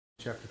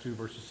chapter 2,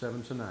 verses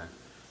 7 to 9.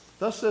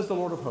 Thus says the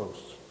Lord of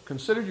hosts,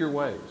 consider your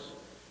ways.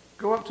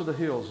 Go up to the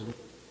hills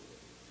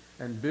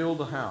and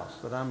build a house,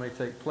 that I may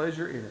take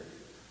pleasure in it,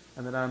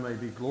 and that I may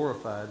be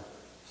glorified,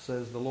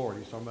 says the Lord.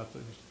 He's talking about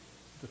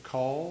the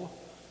call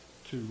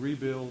to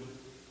rebuild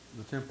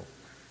the temple.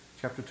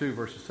 Chapter 2,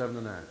 verses 7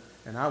 to 9.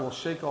 And I will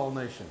shake all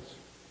nations,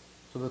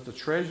 so that the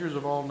treasures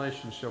of all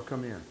nations shall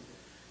come in.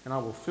 And I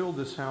will fill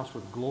this house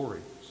with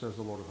glory, says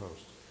the Lord of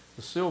hosts.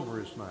 The silver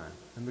is mine,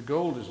 and the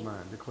gold is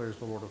mine, declares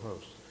the Lord of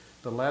hosts.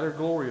 The latter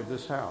glory of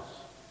this house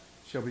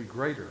shall be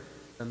greater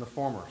than the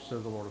former,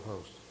 says the Lord of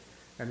hosts.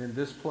 And in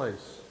this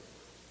place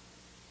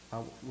I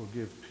will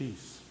give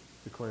peace,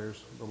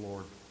 declares the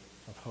Lord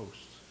of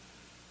hosts.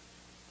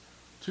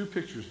 Two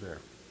pictures there.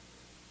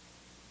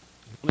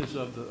 One is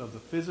of the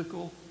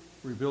physical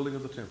rebuilding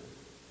of the temple.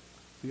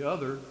 The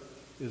other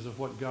is of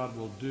what God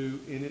will do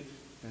in it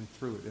and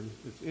through it. And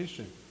it's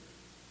interesting.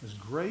 As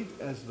great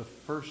as the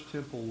first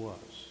temple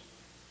was,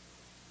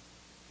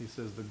 he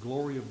says the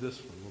glory of this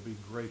one will be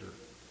greater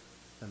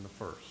than the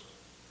first.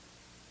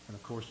 And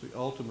of course, the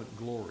ultimate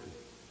glory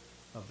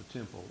of the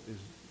temple is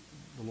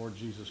the Lord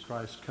Jesus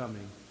Christ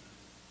coming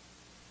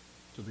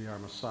to be our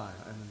Messiah,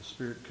 and then the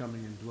Spirit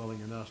coming and dwelling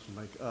in us to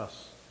make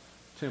us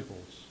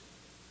temples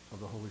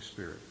of the Holy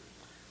Spirit.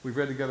 We've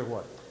read together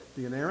what?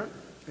 The inerrant,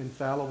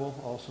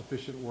 infallible,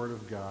 all-sufficient Word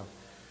of God.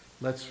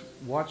 Let's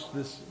watch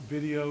this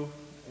video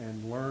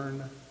and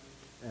learn,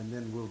 and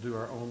then we'll do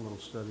our own little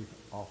study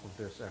off of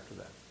this after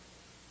that.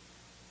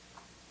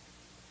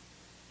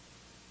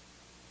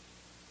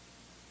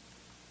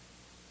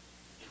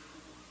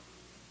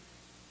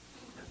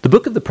 The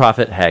book of the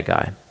prophet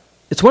Haggai.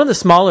 It's one of the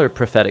smaller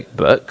prophetic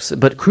books,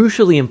 but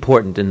crucially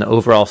important in the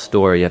overall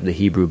story of the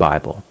Hebrew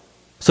Bible.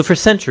 So for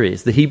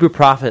centuries, the Hebrew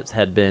prophets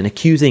had been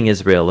accusing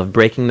Israel of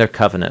breaking their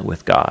covenant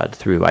with God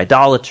through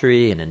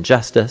idolatry and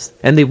injustice,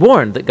 and they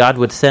warned that God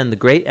would send the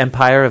great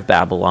empire of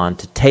Babylon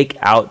to take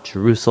out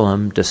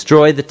Jerusalem,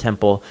 destroy the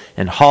temple,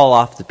 and haul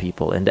off the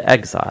people into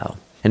exile.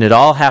 And it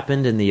all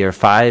happened in the year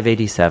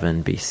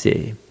 587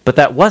 BC. But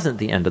that wasn't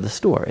the end of the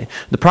story.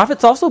 The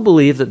prophets also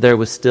believed that there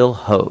was still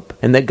hope,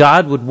 and that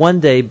God would one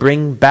day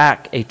bring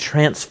back a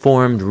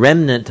transformed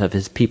remnant of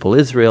his people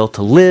Israel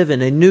to live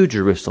in a new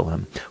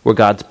Jerusalem, where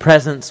God's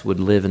presence would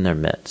live in their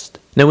midst.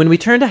 Now, when we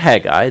turn to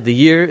Haggai, the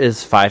year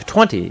is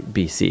 520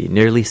 BC,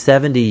 nearly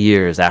 70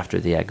 years after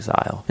the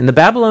exile. And the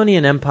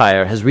Babylonian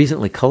Empire has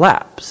recently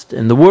collapsed,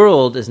 and the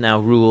world is now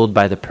ruled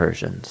by the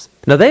Persians.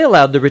 Now, they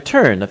allowed the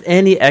return of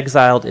any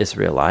exiled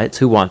Israelites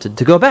who wanted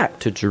to go back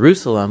to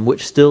Jerusalem,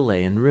 which still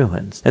lay in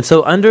ruins. And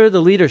so, under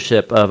the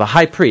leadership of a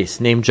high priest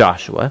named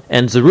Joshua,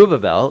 and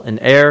Zerubbabel, an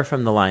heir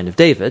from the line of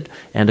David,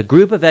 and a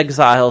group of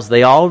exiles,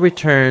 they all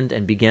returned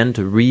and began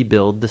to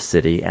rebuild the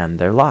city and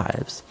their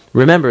lives.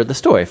 Remember the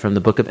story from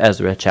the book of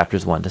Ezra,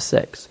 chapters 1 to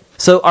 6.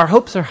 So our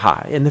hopes are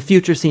high, and the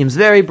future seems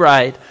very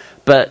bright,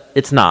 but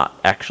it's not,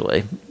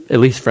 actually, at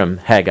least from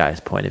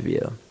Haggai's point of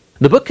view.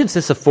 The book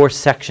consists of 4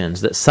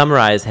 sections that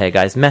summarize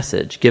Haggai's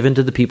message given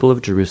to the people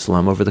of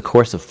Jerusalem over the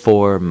course of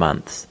 4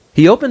 months.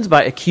 He opens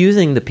by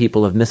accusing the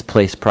people of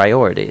misplaced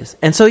priorities.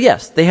 And so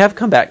yes, they have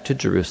come back to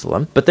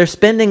Jerusalem, but they're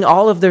spending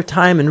all of their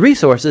time and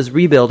resources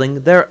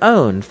rebuilding their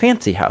own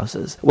fancy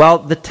houses, while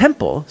the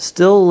temple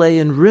still lay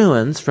in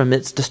ruins from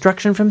its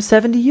destruction from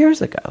 70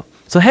 years ago.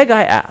 So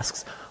Haggai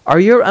asks, are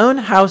your own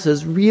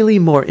houses really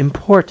more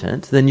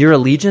important than your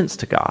allegiance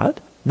to God?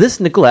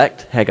 This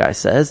neglect, Haggai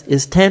says,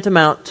 is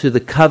tantamount to the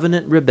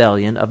covenant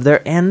rebellion of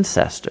their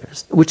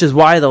ancestors, which is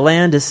why the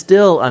land is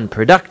still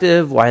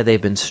unproductive, why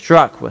they've been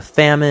struck with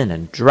famine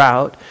and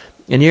drought.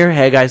 And here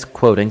Haggai's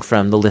quoting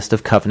from the list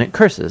of covenant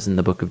curses in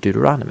the book of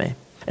Deuteronomy.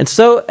 And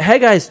so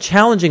Haggai's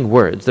challenging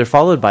words, they're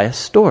followed by a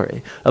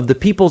story of the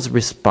people's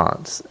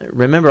response.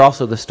 Remember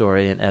also the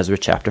story in Ezra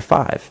chapter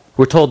 5.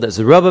 We're told that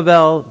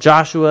Zerubbabel,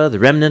 Joshua, the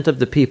remnant of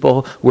the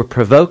people, were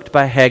provoked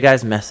by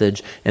Haggai's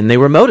message, and they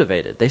were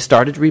motivated. They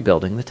started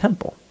rebuilding the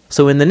temple.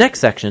 So in the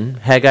next section,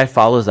 Haggai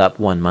follows up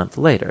 1 month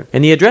later,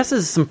 and he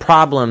addresses some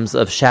problems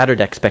of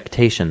shattered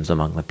expectations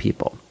among the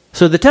people.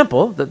 So the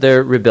temple that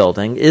they're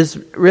rebuilding is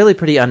really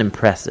pretty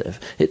unimpressive.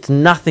 It's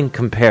nothing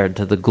compared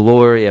to the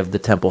glory of the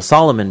temple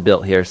Solomon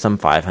built here some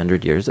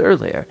 500 years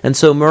earlier. And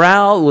so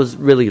morale was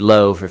really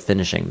low for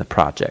finishing the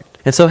project.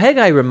 And so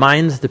Haggai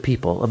reminds the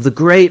people of the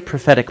great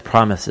prophetic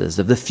promises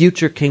of the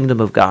future kingdom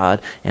of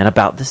God and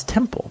about this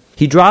temple.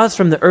 He draws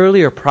from the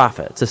earlier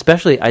prophets,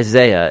 especially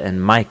Isaiah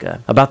and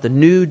Micah, about the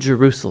new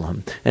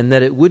Jerusalem, and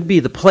that it would be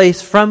the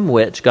place from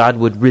which God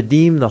would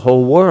redeem the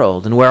whole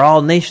world, and where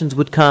all nations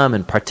would come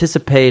and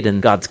participate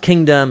in God's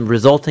kingdom,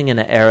 resulting in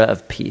an era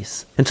of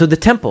peace. And so the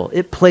temple,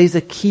 it plays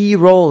a key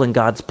role in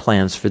God's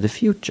plans for the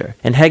future.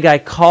 And Haggai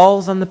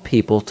calls on the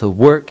people to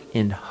work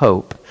in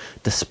hope,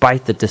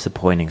 despite the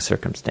disappointing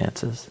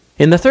circumstances.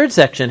 In the third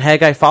section,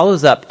 Haggai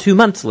follows up 2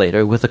 months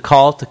later with a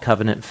call to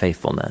covenant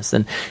faithfulness,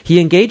 and he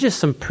engages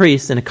some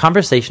priests in a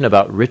conversation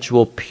about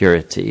ritual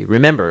purity.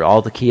 Remember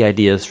all the key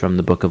ideas from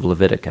the book of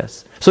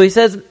Leviticus. So he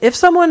says, if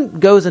someone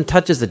goes and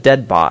touches a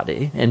dead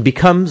body and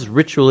becomes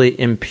ritually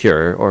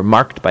impure or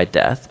marked by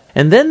death,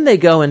 And then they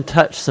go and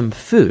touch some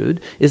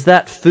food. Is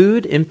that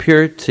food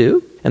impure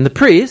too? And the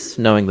priests,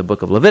 knowing the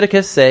book of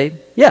Leviticus, say,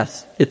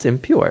 yes, it's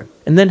impure.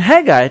 And then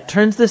Haggai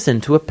turns this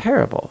into a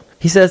parable.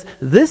 He says,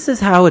 this is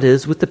how it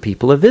is with the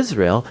people of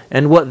Israel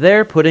and what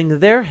they're putting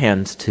their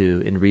hands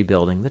to in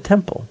rebuilding the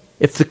temple.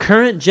 If the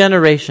current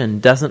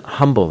generation doesn't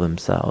humble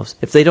themselves,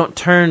 if they don't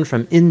turn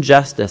from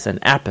injustice and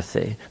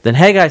apathy, then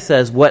Haggai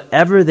says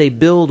whatever they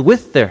build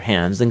with their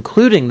hands,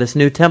 including this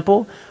new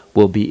temple,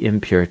 will be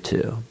impure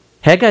too.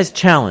 Haggai's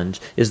challenge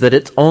is that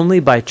it's only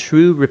by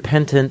true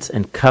repentance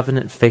and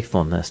covenant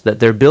faithfulness that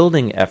their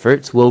building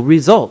efforts will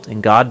result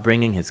in God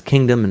bringing his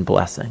kingdom and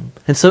blessing.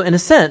 And so, in a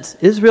sense,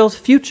 Israel's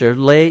future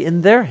lay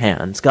in their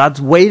hands. God's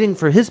waiting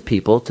for his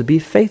people to be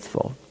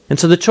faithful. And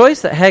so the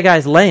choice that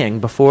Haggai's laying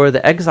before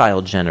the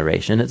exiled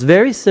generation is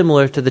very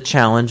similar to the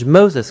challenge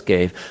Moses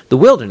gave the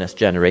wilderness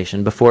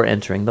generation before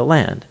entering the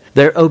land.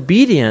 Their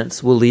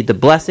obedience will lead to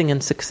blessing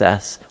and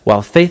success,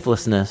 while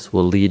faithlessness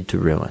will lead to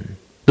ruin.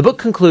 The book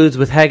concludes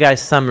with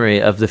Haggai's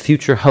summary of the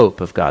future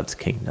hope of God's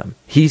kingdom.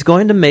 He's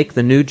going to make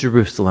the New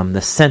Jerusalem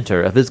the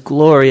center of his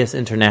glorious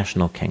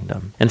international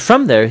kingdom. And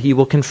from there, he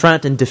will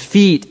confront and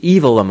defeat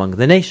evil among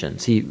the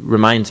nations. He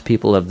reminds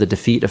people of the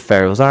defeat of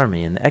Pharaoh's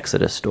army in the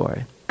Exodus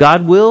story.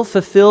 God will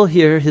fulfill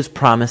here his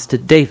promise to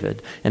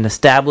David and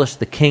establish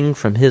the king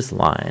from his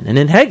line. And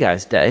in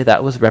Haggai's day,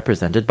 that was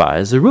represented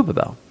by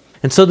Zerubbabel.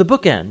 And so the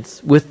book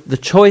ends with the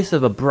choice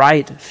of a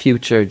bright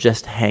future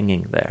just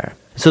hanging there.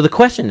 So the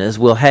question is,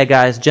 will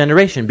Haggai's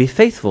generation be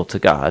faithful to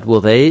God? Will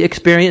they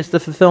experience the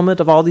fulfillment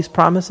of all these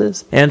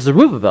promises? And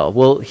Zerubbabel,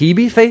 will he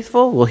be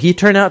faithful? Will he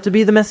turn out to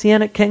be the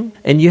Messianic king?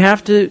 And you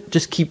have to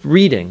just keep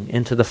reading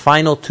into the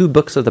final 2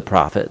 books of the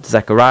prophet,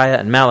 Zechariah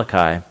and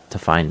Malachi, to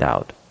find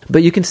out.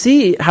 But you can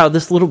see how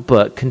this little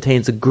book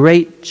contains a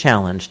great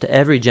challenge to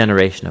every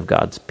generation of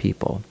God's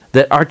people,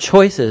 that our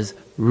choices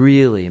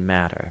really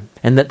matter,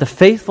 and that the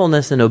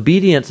faithfulness and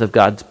obedience of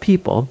God's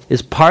people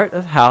is part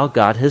of how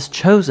God has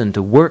chosen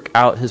to work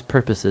out his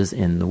purposes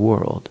in the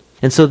world.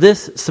 And so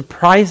this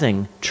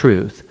surprising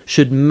truth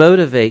should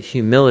motivate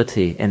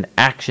humility and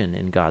action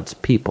in God's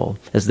people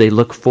as they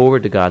look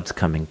forward to God's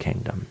coming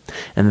kingdom.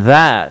 And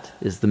that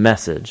is the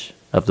message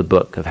of the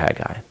book of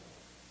Haggai.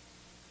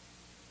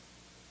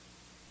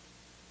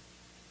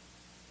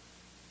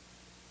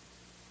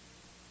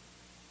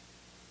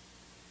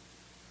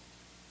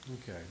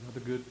 Okay,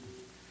 another good,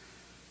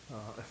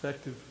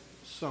 effective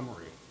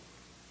summary.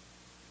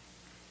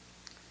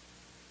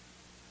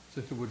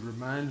 Since it would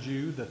remind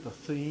you that the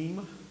theme,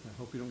 I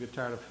hope you don't get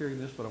tired of hearing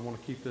this, but I want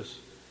to keep this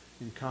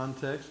in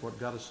context. What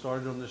got us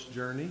started on this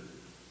journey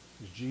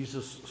is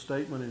Jesus'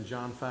 statement in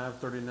John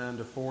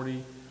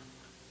 5:39-40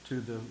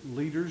 to the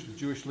leaders, the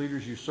Jewish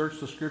leaders, you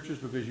search the scriptures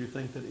because you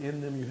think that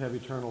in them you have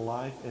eternal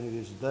life, and it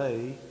is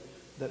they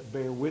that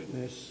bear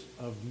witness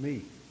of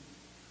me.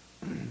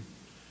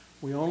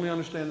 We only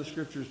understand the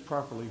scriptures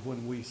properly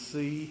when we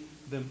see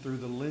them through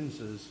the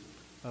lenses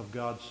of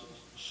God's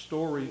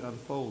story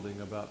unfolding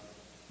about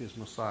his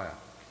Messiah.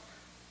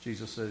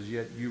 Jesus says,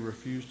 yet you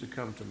refuse to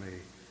come to me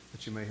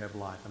that you may have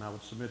life. And I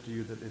would submit to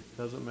you that it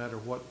doesn't matter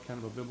what kind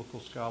of a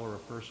biblical scholar a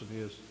person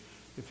is,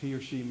 if he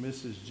or she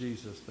misses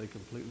Jesus, they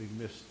completely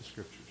miss the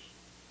scriptures.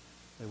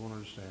 They won't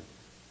understand.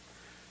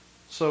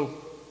 So,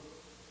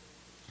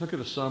 look at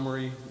a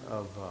summary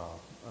of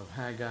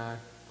Haggai.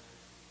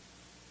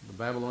 The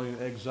Babylonian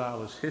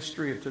exile is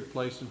history. It took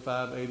place in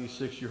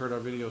 586. You heard our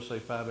video say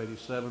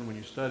 587. When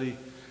you study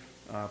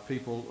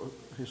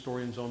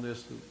historians on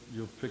this,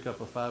 you'll pick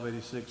up a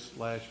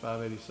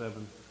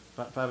 586/587,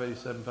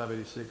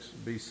 586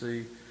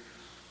 BC,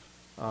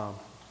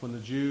 when the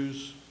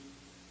Jews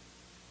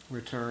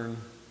return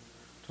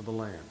to the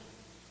land.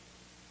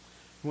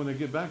 When they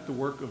get back, the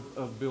work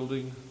of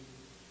building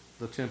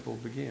the temple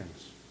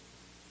begins.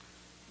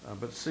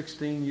 But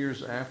 16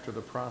 years after the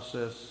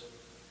process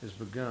is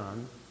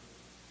begun,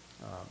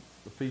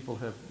 the people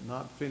have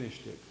not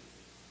finished it.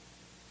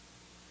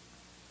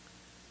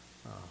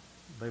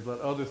 They've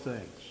let other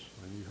things,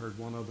 and you heard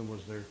one of them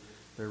was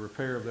their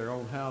repair of their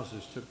own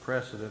houses took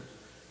precedent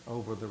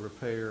over the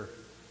repair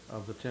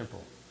of the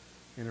temple.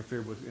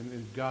 Interfered with,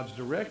 and God's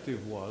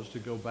directive was to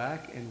go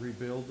back and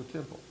rebuild the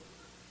temple.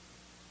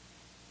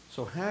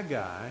 So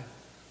Haggai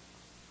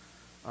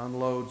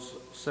unloads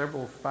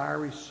several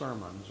fiery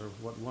sermons, or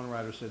what one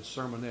writer said,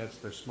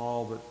 sermonettes. They're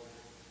small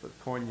but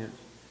poignant,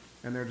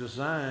 and they're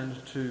designed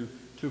to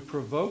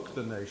provoke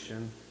the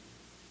nation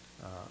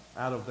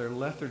out of their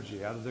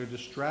lethargy, out of their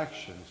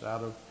distractions,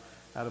 out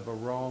of a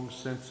wrong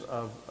sense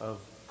of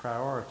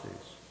priorities.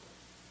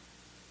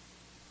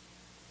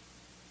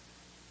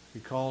 He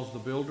calls the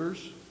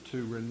builders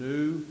to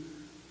renew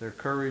their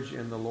courage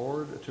in the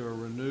Lord, to a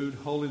renewed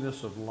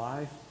holiness of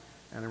life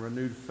and a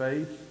renewed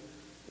faith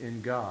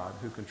in God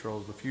who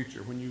controls the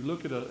future. When you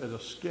look at a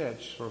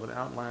sketch, sort of an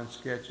outline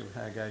sketch of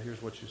Haggai,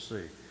 here's what you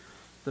see.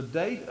 The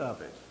date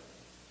of it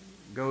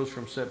goes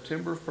from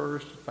September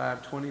 1st,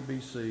 520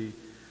 BC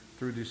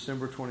through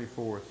December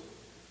 24th,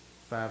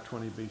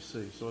 520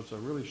 BC. So it's a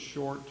really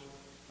short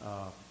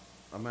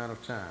amount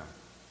of time,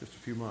 just a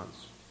few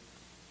months.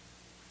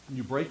 And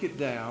you break it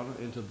down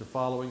into the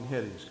following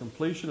headings.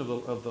 Completion of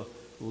the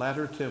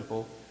latter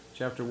temple,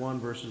 chapter 1,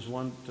 verses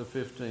 1 to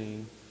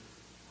 15,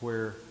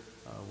 where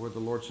the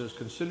Lord says,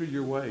 "Consider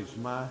your ways,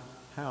 my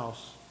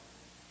house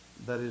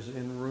that is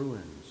in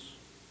ruins."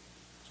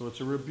 So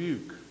it's a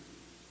rebuke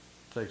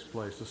takes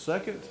place. The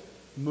second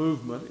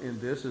movement in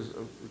this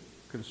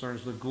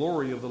concerns the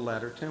glory of the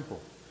latter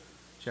temple.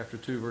 Chapter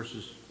 2,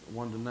 verses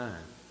 1 to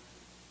 9.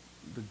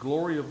 The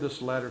glory of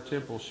this latter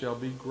temple shall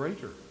be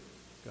greater,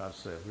 God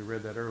said. We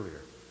read that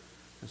earlier.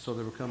 And so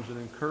there becomes an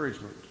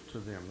encouragement to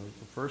them.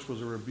 The first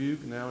was a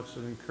rebuke, now it's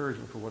an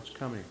encouragement for what's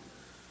coming.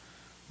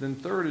 Then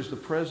third is the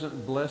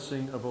present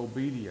blessing of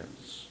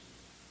obedience.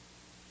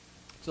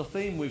 It's a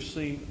theme we've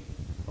seen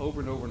over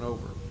and over and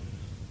over.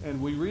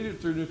 And we read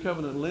it through New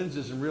Covenant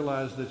lenses and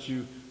realize that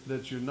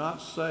you're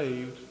not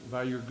saved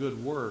by your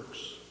good works,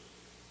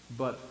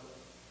 but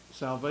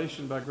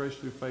salvation by grace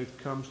through faith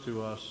comes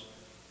to us,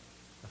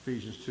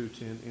 Ephesians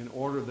 2:10, in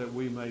order that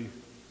we may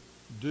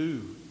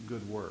do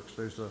good works.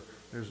 There's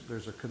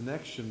a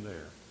connection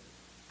there.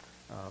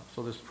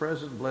 So this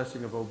present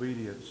blessing of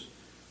obedience,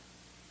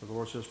 the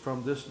Lord says,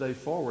 "From this day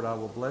forward I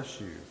will bless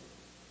you."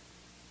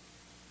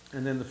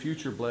 And then the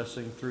future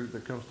blessing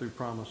that comes through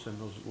promise in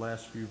those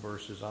last few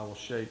verses, "I will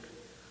shake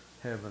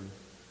heaven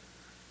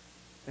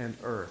and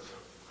earth."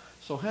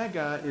 So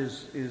Haggai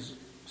is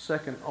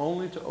second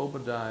only to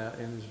Obadiah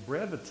in his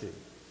brevity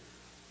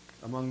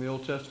among the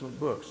Old Testament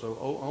books. So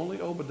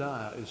only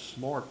Obadiah is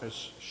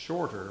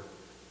shorter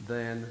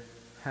than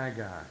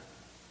Haggai.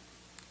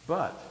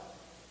 But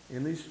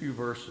in these few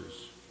verses,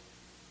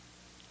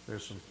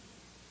 there's some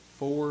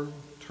 4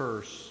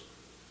 terse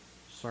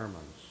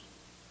sermons.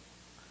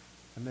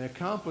 And they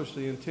accomplish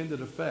the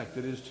intended effect.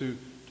 It is to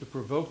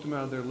provoke them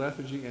out of their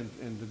lethargy.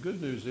 And the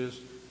good news is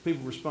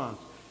people respond.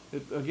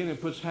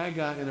 It puts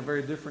Haggai in a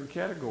very different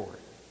category.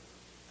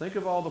 Think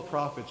of all the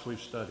prophets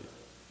we've studied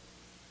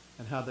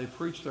and how they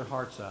preached their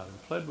hearts out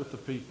and pled with the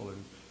people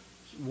and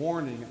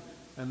warning,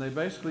 and they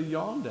basically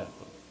yawned at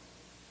them.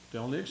 The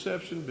only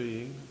exception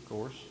being, of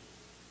course,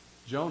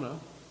 Jonah,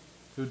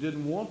 who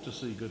didn't want to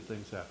see good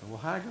things happen. Well,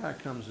 Haggai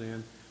comes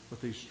in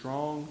with these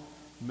strong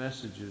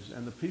messages,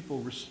 and the people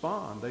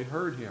respond. They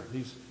heard him.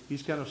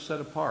 He's kind of set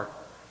apart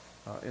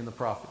in the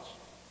prophets.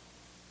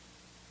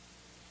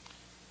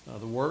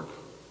 The work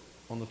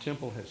on the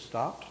temple has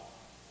stopped.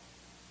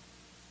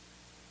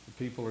 The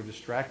people are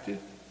distracted,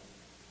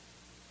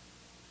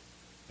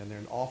 and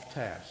they're off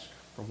task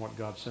from what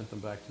God sent them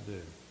back to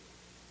do.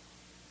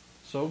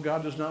 So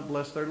God does not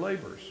bless their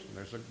labors.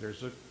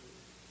 There's a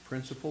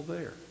principle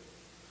there.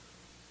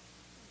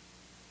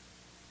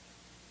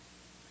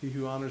 He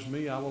who honors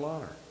me, I will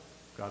honor.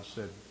 God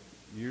said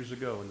years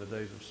ago in the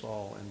days of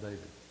Saul and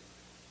David.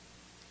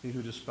 He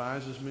who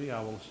despises me,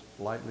 I will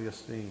lightly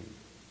esteem.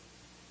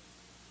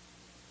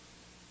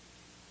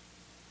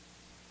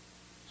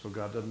 So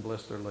God doesn't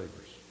bless their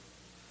labors.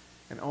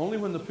 And only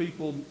when the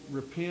people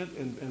repent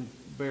and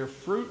bear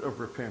fruit of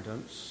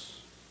repentance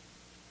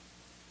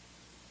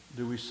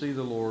do we see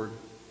the Lord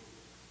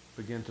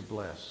begin to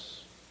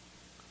bless.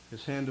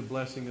 His hand of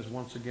blessing is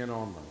once again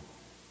on them.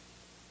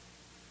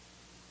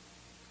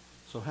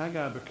 So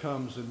Haggai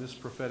becomes, in this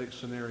prophetic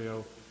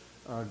scenario,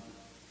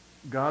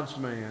 God's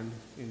man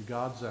in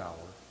God's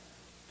hour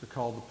to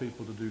call the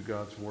people to do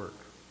God's work.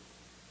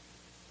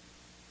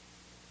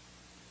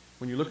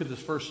 When you look at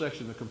this first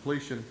section, the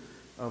completion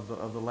of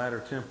the latter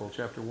temple,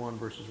 chapter 1,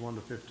 verses 1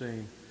 to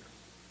 15,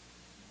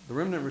 the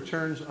remnant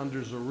returns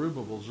under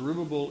Zerubbabel.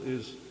 Zerubbabel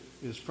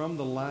is from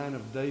the line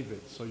of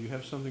David, so you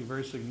have something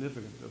very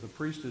significant. The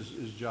priest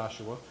is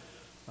Joshua,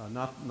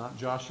 not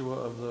Joshua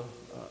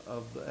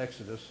of the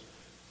Exodus,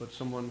 but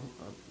someone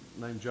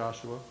named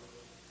Joshua.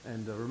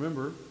 And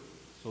remember,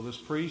 so this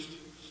priest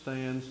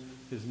stands,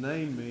 his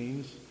name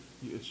means,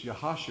 it's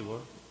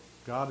Yehoshua,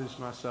 God is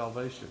my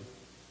salvation.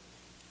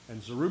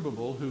 And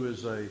Zerubbabel, who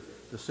is a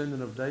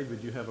descendant of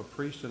David, you have a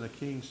priest and a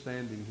king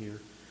standing here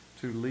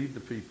to lead the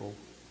people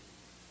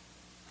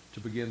to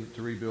begin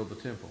to rebuild the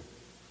temple.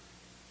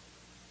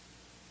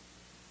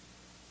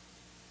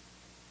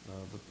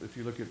 If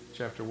you look at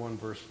chapter 1,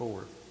 verse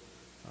 4,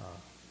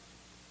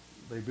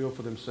 they built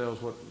for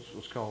themselves what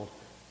was called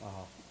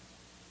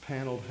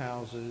paneled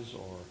houses,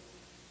 or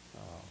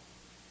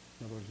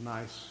in other words,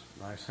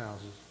 nice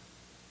houses.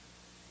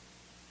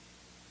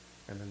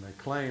 And then they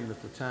claim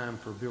that the time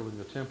for building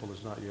the temple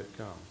has not yet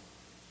come.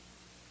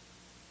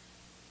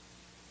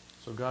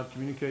 So God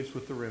communicates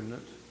with the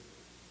remnant,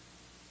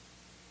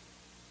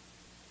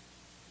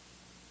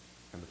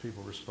 and the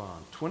people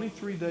respond.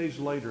 23 days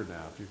later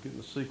now, if you're getting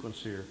the sequence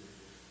here,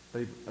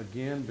 they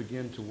again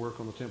begin to work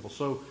on the temple.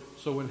 So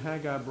when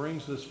Haggai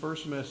brings this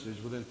first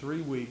message, within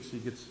 3 weeks, he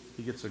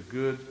gets a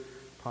good,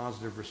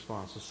 positive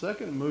response. The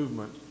second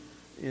movement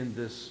in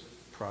this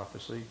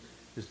prophecy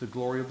is the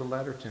glory of the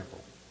latter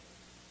temple.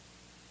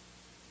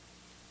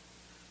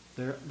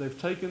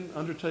 They've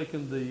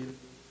undertaken the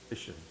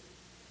mission,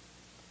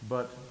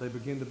 but they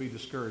begin to be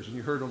discouraged. And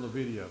you heard on the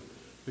video,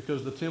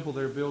 because the temple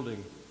they're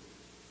building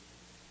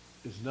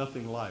is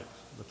nothing like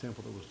the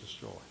temple that was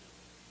destroyed.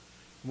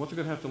 And what they're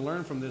going to have to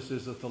learn from this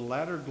is that the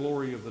latter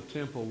glory of the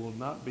temple will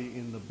not be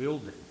in the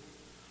building,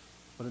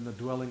 but in the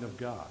dwelling of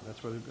God.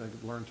 That's where they're going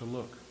to learn to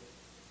look.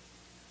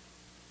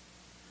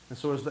 And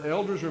so as the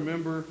elders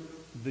remember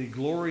the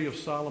glory of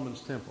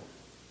Solomon's temple,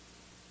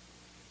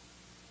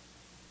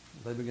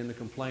 they begin to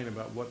complain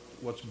about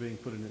what's being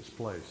put in its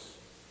place.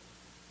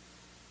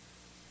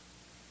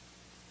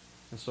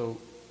 And so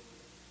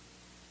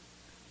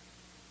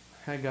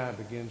Haggai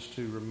begins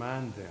to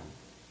remind them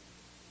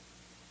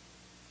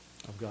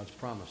of God's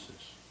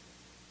promises.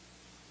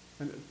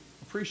 And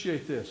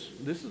appreciate this.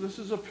 This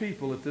is a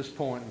people at this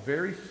point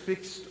very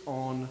fixed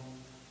on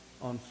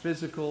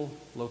physical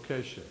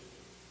location.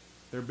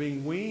 They're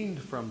being weaned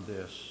from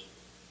this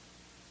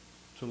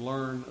to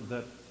learn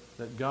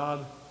that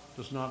God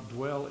does not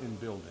dwell in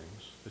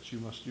buildings, that you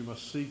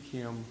must seek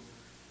him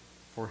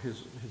for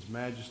his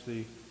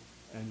majesty,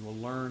 and will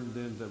learn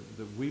then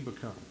that we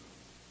become.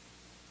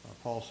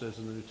 Paul says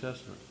in the New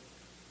Testament,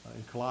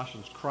 in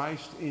Colossians,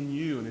 Christ in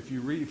you. And if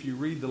you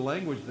read the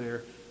language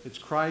there, it's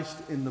Christ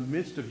in the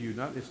midst of you.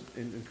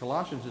 In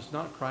Colossians, it's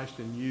not Christ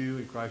in you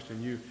and Christ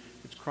in you.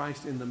 It's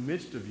Christ in the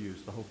midst of you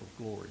is the hope of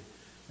glory.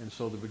 And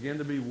so they begin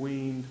to be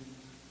weaned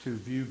to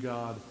view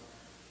God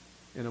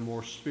in a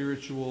more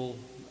spiritual,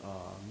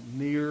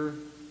 near,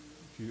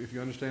 if you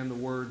understand the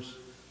words,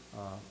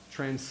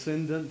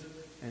 transcendent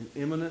and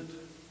immanent.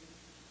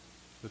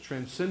 The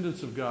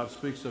transcendence of God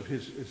speaks of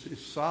his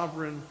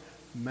sovereign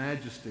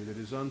majesty that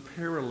is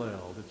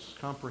unparalleled, it's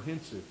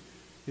comprehensive.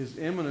 His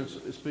immanence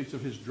speaks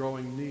of his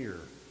drawing near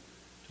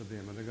to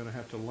them, and they're going to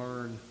have to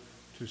learn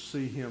to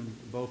see him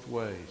both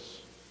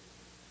ways.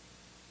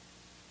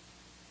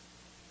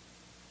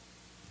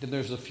 Then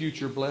there's the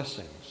future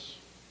blessings.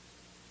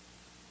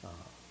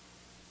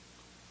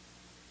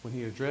 When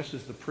he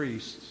addresses the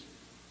priests,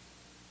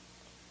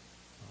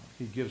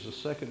 he gives a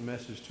second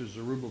message to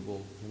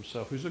Zerubbabel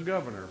himself, who's a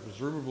governor.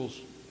 Zerubbabel's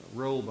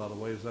role, by the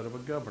way, is that of a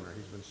governor.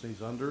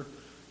 He's under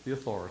the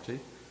authority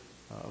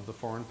of the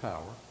foreign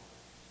power.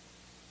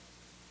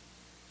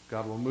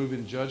 God will move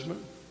in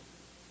judgment.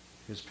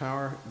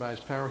 By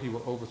his power, he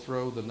will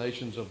overthrow the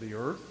nations of the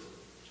earth,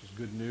 which is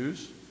good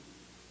news.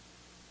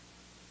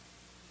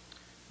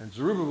 And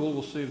Zerubbabel,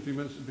 we'll see in a few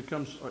minutes, it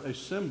becomes a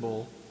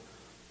symbol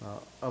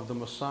of the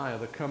Messiah,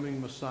 the coming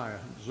Messiah.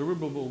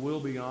 Zerubbabel will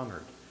be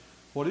honored.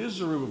 What is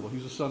Zerubbabel?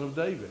 He's the son of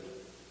David.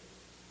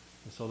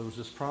 And so there was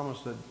this promise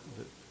that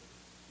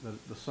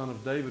the son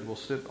of David will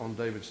sit on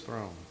David's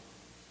throne.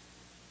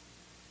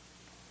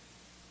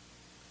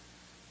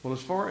 Well,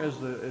 as far as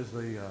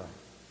the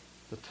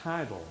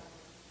title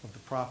of the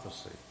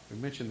prophecy, we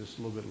mentioned this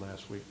a little bit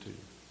last week too.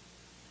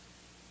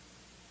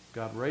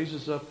 God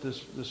raises up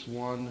this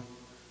one,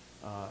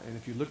 and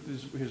if you look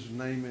at his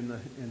name in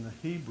the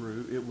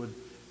Hebrew,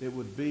 it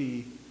would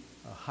be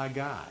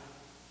Haggai.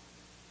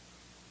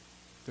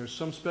 There's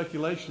some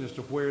speculation as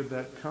to where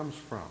that comes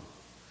from.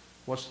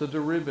 What's the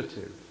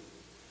derivative?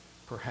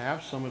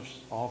 Perhaps some have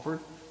offered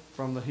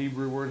from the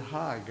Hebrew word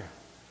Hag,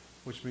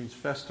 which means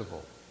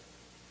festival.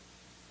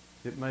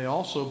 It may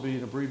also be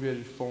an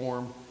abbreviated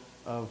form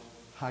of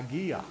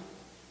Hagia.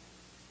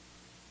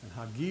 And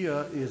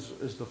Hagia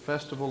is the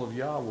festival of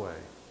Yahweh.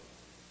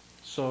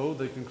 So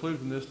they conclude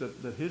from this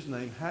that his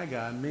name,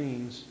 Haggai,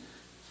 means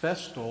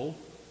festal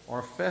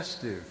or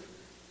festive.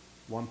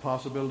 One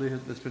possibility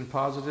that's been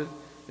posited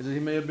is that he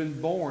may have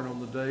been born on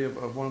the day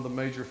of one of the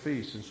major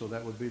feasts, and so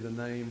that would be the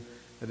name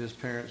that his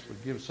parents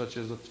would give, such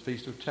as the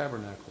Feast of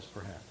Tabernacles,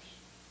 perhaps.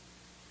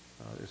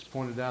 It's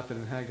pointed out that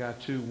in Haggai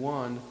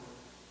 2:1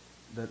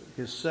 that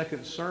his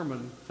second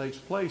sermon takes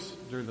place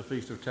during the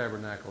Feast of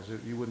Tabernacles.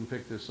 You wouldn't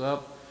pick this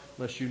up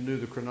unless you knew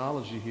the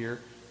chronology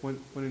here. When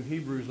in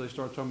Hebrews they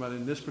start talking about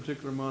in this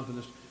particular month,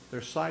 and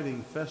they're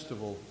citing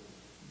festival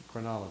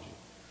chronology.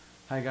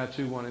 Haggai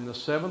 2:1, in the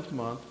 7th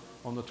month,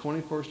 on the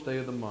 21st day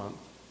of the month.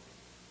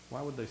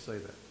 Why would they say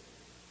that?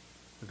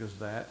 Because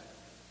that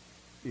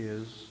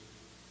is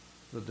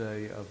the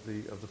day of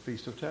the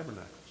Feast of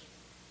Tabernacles.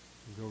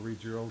 You go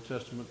read your Old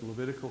Testament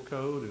Levitical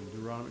code and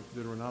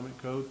Deuteronomic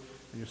code,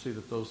 and you'll see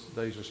that those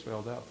days are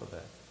spelled out for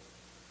that.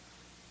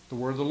 The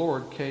word of the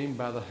Lord came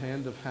by the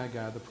hand of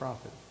Haggai the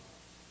prophet.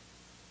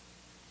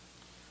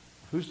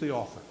 Who's the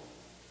author?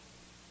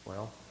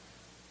 Well,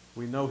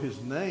 we know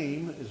his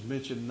name is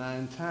mentioned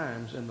 9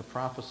 times in the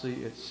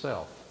prophecy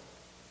itself.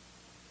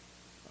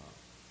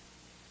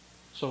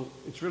 So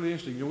it's really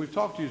interesting. You know, we've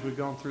talked to you as we've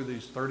gone through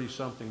these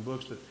 30-something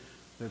books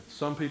that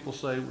some people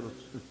say,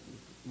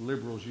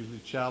 liberals usually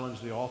challenge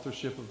the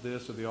authorship of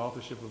this or the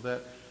authorship of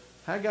that.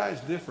 Haggai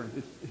is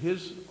different.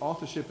 His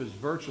authorship is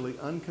virtually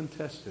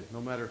uncontested,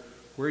 no matter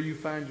where you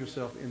find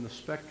yourself in the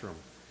spectrum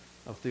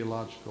of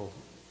theological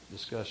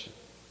discussion.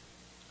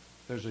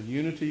 There's a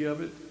unity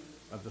of it,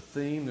 of the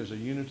theme. There's a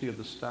unity of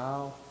the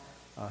style.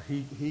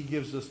 He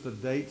gives us the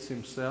dates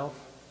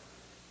himself.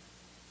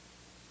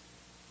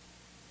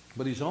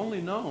 But he's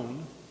only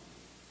known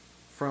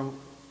from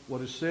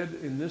what is said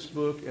in this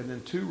book, and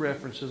then 2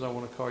 references I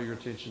want to call your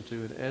attention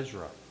to in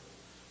Ezra.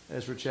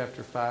 Ezra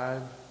chapter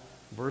 5,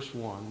 verse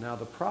 1. Now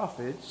the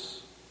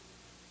prophets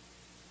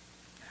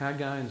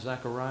Haggai and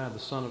Zechariah, the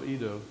son of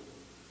Iddo,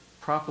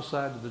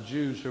 prophesied to the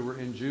Jews who were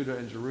in Judah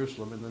and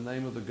Jerusalem in the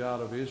name of the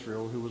God of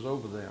Israel who was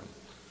over them.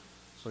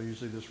 So you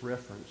see this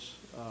reference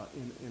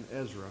in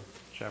Ezra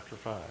chapter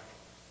 5.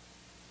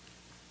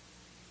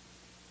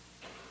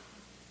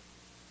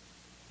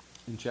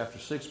 In chapter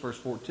 6, verse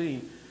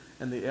 14,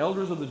 and the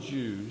elders of the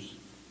Jews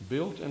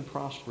built and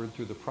prospered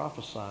through the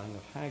prophesying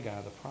of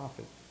Haggai the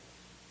prophet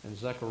and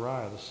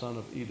Zechariah the son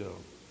of Iddo.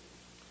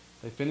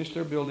 They finished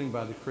their building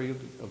by decree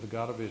of the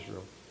God of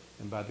Israel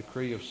and by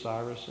decree of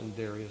Cyrus and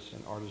Darius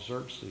and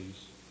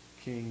Artaxerxes,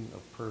 king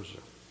of Persia.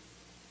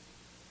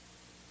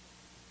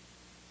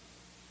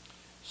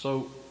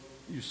 So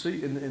you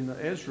see in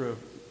the Ezra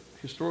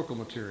historical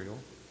material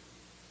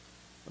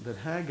that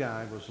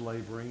Haggai was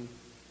laboring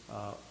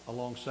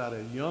alongside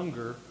a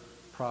younger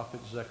prophet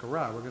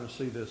Zechariah. We're going to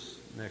see this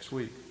next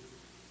week,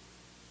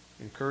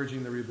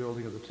 encouraging the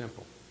rebuilding of the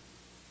temple.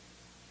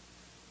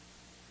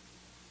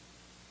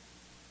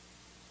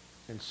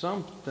 And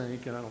some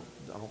think, and I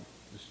don't,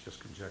 this is just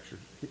conjecture,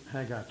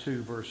 Haggai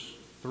 2, verse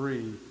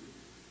 3,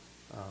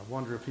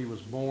 wonder if he was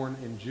born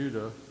in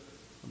Judah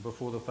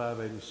before the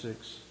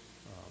 586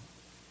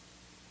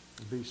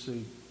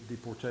 BC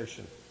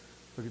deportation.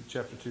 Look at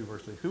chapter 2,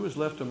 verse 3. Who is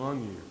left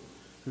among you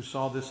who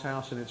saw this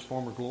house in its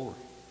former glory?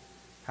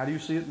 How do you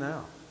see it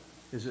now?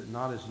 Is it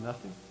not as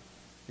nothing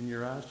in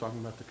your eyes? Talking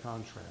about the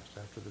contrast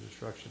after the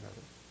destruction of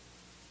it.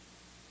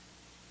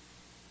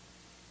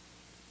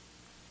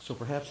 So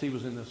perhaps he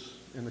was in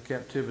the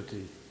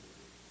captivity,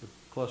 the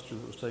cluster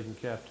that was taken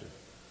captive.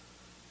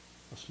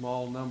 A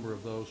small number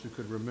of those who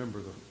could remember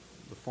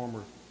the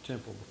former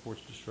temple before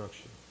its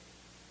destruction.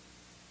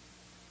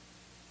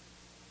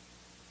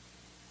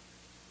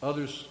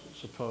 Others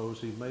suppose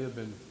he may have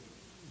been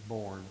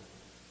born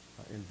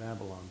in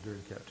Babylon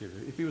during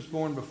captivity. If he was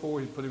born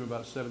before, he'd put him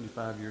about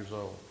 75 years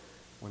old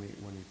when he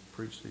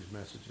preached these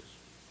messages.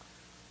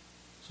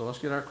 So let's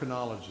get our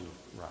chronology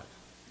right.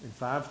 In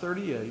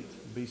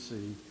 538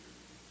 BC,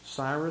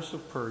 Cyrus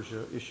of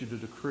Persia issued a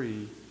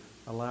decree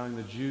allowing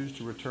the Jews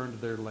to return to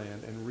their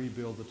land and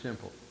rebuild the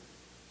temple.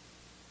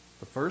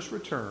 The first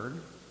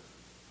return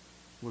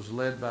was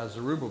led by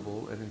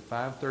Zerubbabel, and in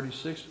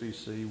 536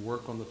 BC,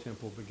 work on the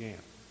temple began.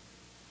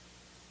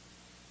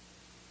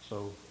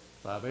 So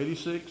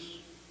 586,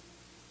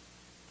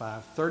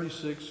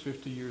 536,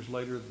 50 years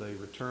later, they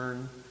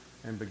return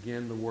and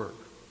begin the work.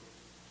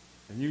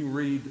 And you can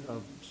read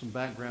some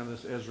background in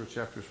this Ezra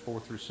chapters 4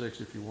 through 6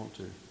 if you want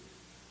to.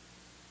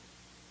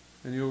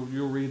 And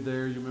you'll read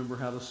there, you remember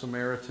how the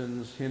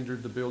Samaritans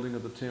hindered the building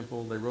of the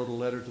temple. They wrote a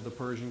letter to the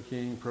Persian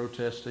king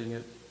protesting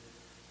it.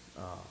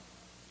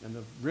 And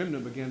the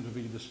remnant began to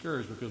be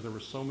discouraged because there were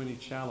so many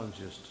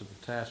challenges to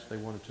the task they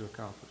wanted to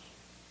accomplish.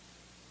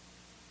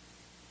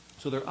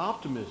 So their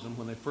optimism,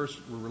 when they first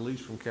were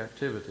released from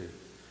captivity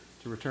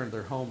to return to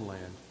their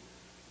homeland,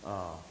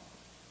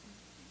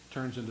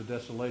 turns into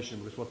desolation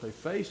because what they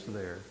faced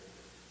there,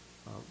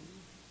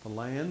 the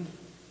land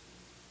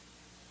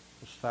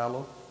was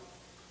fallow,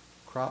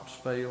 crops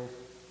failed,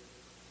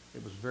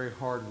 it was very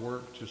hard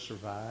work to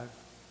survive.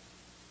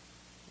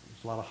 There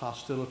was a lot of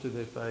hostility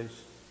they faced,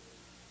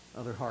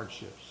 other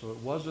hardships. So it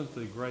wasn't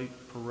the great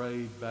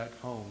parade back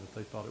home that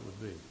they thought it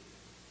would be.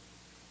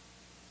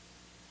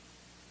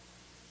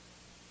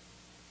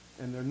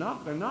 And they're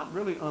not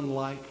really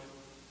unlike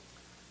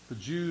the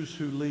Jews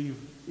who leave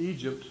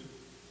Egypt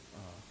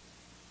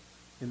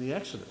in the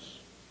Exodus,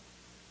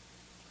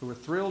 who are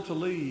thrilled to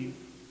leave,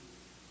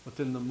 but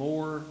then the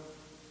more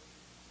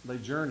they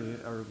journey,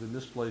 or in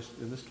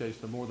this case,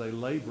 the more they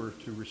labor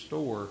to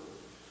restore,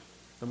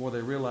 the more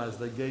they realize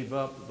they gave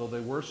up, though they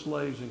were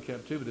slaves in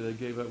captivity, they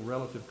gave up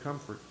relative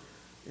comfort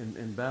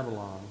in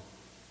Babylon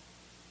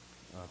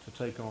to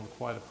take on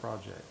quite a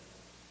project.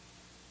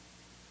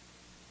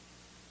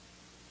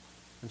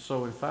 And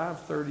so in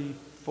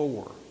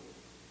 534,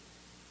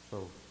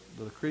 so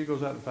the decree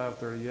goes out in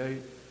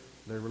 538,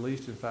 they're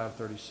released in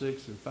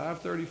 536. In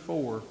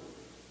 534,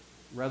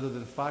 rather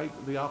than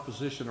fight the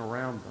opposition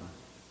around them,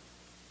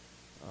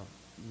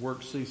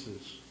 work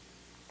ceases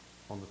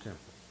on the temple.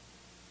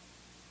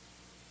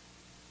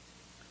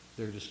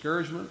 Their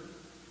discouragement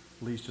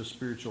leads to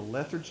spiritual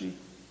lethargy.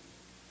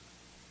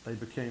 They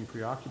became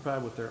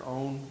preoccupied with their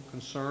own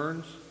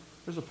concerns.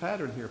 There's a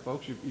pattern here,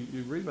 folks.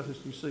 You read about this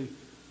and you see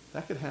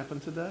that could happen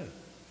today.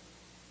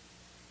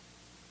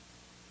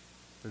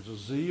 There's a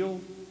zeal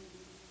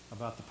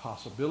about the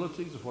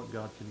possibilities of what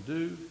God can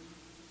do.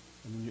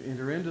 And when you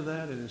enter into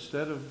that, and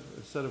instead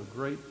of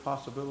great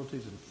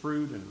possibilities and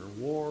fruit and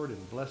reward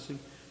and blessing,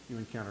 you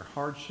encounter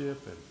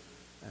hardship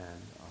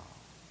and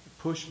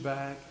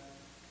pushback.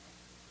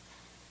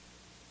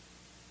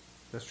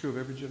 That's true of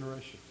every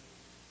generation.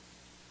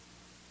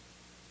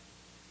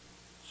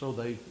 So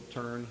they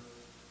turn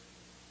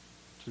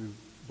to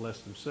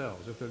bless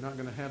themselves. If they're not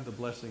going to have the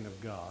blessing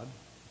of God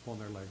upon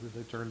their labor,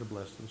 they turn to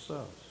bless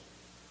themselves.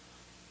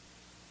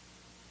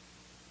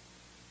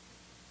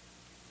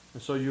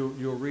 And so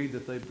you'll read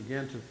that they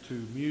began to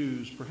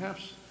muse,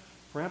 perhaps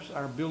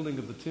our building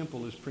of the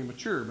temple is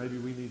premature. Maybe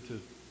we need to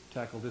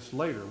tackle this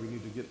later. We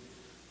need to get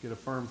get a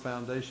firm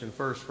foundation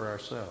first for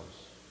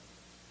ourselves.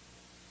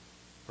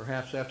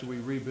 Perhaps after we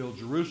rebuild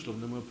Jerusalem,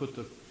 then we'll put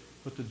the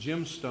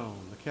gemstone,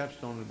 the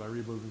capstone in it by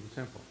rebuilding the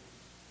temple.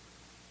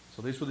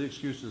 So these were the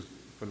excuses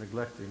for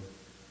neglecting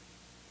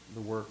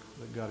the work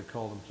that God had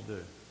called them to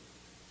do.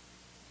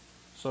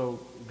 So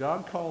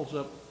God calls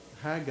up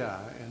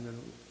Haggai and then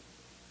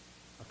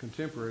a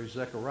contemporary,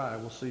 Zephaniah,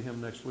 we'll see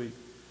him next week,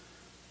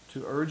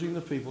 to urging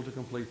the people to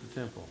complete the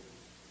temple.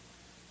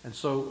 And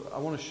so I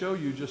want to show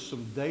you just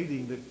some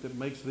dating that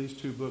makes these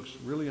two books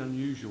really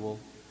unusual.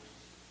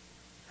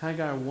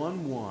 Haggai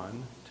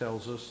 1:1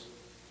 tells us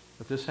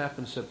that this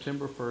happened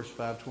September 1st,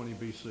 520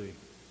 BC.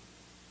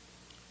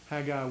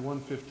 Haggai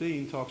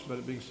 1:15 talks about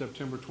it being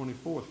September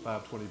 24th,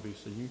 520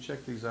 BC. You can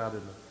check these out in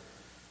the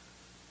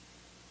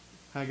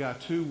Haggai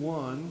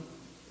 2:1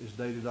 is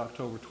dated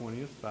October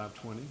 20th,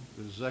 520.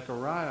 The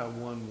Zechariah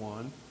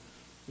 1:1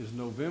 is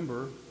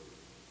November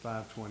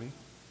 520.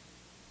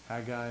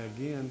 Haggai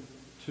again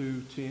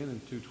 2:10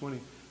 and 2:20,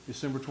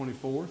 December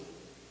 24th.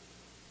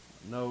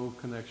 No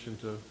connection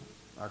to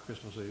our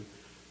Christmas Eve,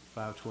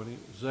 520.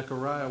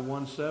 Zechariah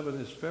 1:7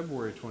 is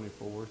February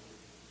 24th,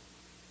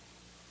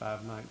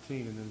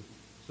 519, and then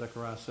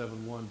Zechariah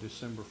 7:1,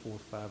 December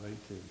 4th,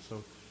 518.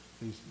 So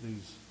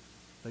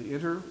they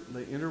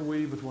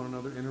interweave with one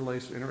another,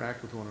 interlace,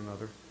 interact with one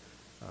another.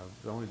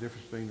 The only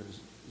difference being that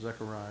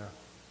Zechariah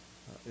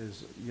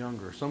is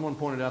younger. Someone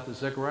pointed out that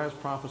Zechariah's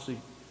prophecy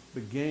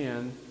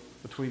began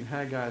between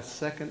Haggai's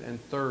second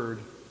and third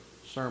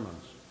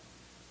sermons.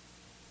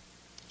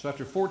 So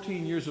after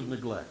 14 years of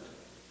neglect,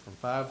 from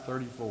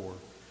 534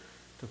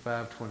 to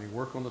 520,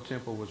 work on the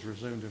temple was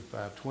resumed in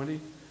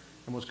 520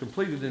 and was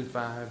completed in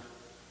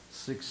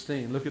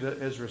 516. Look at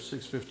Ezra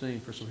 6:15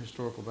 for some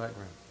historical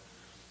background.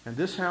 And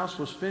this house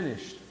was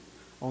finished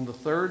on the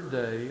third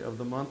day of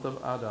the month of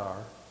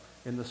Adar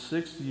in the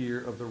 6th year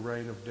of the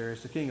reign of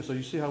Darius the king. And so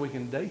you see how we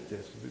can date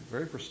this.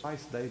 Very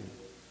precise dating.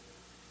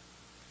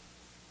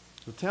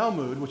 The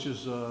Talmud, which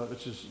is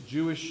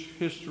Jewish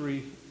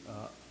history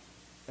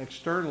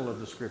external of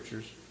the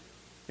Scriptures,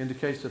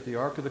 indicates that the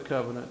Ark of the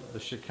Covenant, the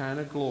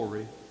Shekinah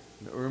glory,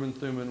 and the Urim and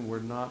Thummim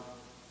were not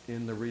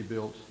in the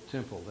rebuilt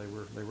temple.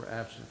 They were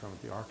absent from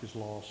it. The Ark is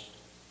lost.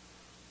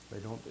 They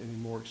don't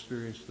anymore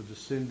experience the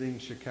descending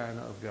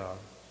Shekinah of God.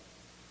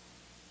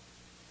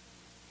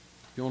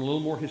 If you want a little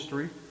more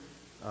history,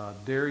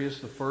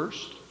 Darius I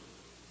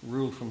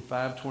ruled from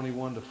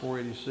 521 to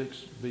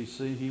 486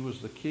 BC. He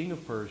was the king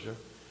of Persia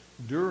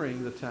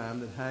during the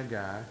time that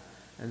Haggai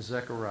and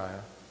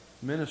Zechariah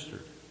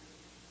ministered.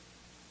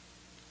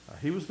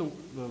 He was the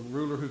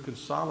ruler who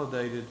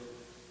consolidated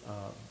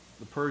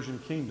the Persian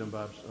kingdom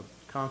by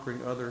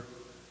conquering other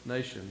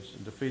nations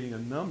and defeating a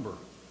number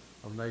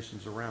of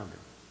nations around him.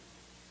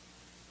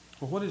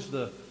 Well,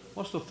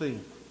 what's the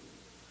theme?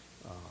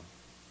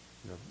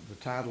 The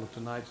title of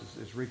tonight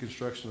is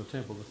Reconstruction of the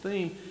Temple. The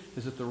theme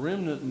is that the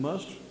remnant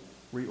must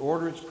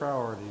reorder its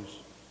priorities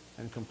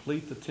and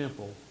complete the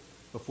temple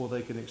before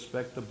they can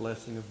expect the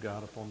blessing of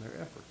God upon their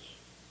efforts.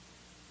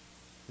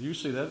 You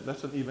see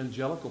that's an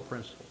evangelical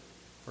principle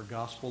for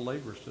gospel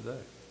laborers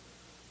today.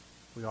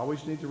 We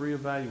always need to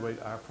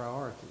reevaluate our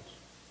priorities.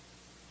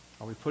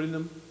 Are we putting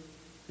them,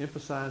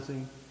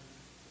 emphasizing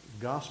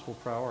gospel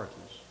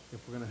priorities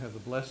if we're going to have the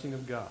blessing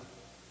of God?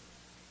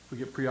 If we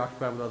get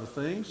preoccupied with other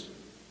things,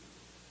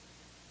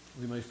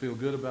 we may feel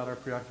good about our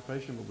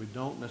preoccupation, but we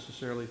don't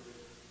necessarily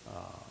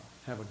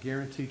have a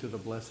guarantee to the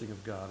blessing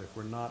of God if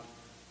we're not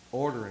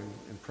ordering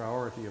in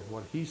priority of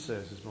what He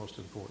says is most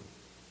important.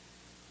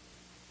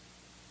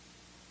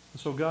 And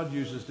so God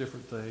uses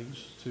different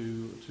things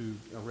to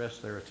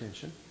arrest their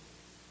attention.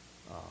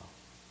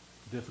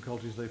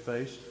 Difficulties they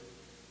faced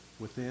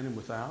within and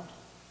without.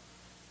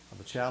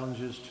 The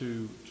challenges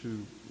to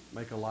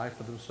make a life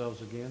for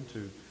themselves again,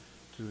 to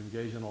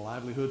engage in a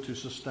livelihood, to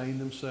sustain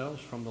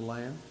themselves from the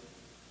land.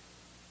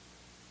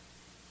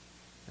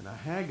 And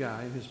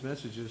Haggai in his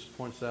messages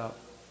points out,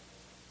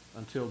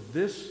 until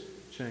this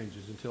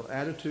changes, until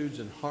attitudes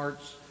and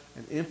hearts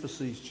and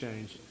emphases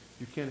change,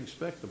 you can't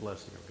expect the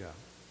blessing of God.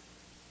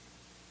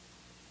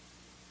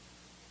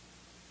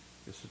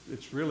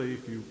 It's really,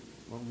 if you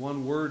want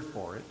one word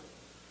for it,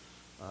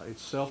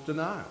 it's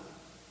self-denial.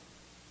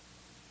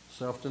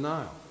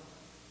 Self-denial.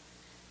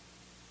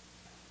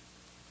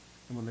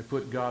 And when they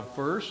put God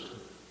first,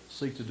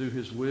 seek to do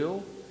His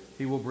will,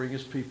 He will bring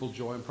His people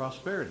joy and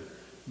prosperity.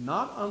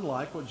 Not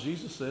unlike what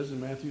Jesus says in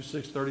Matthew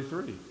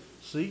 6:33.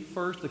 Seek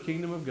first the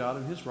kingdom of God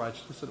and His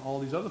righteousness, and all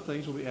these other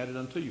things will be added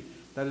unto you.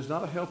 That is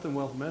not a health and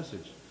wealth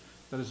message.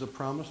 That is a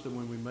promise that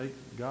when we make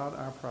God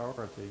our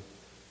priority,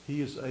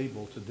 He is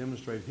able to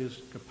demonstrate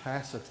His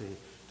capacity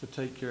to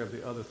take care of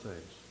the other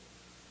things.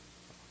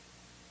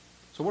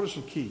 So what are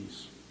some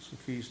keys? Some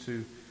keys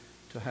to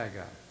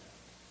Haggai.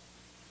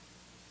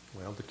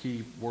 Well, the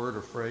key word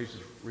or phrase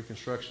is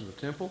reconstruction of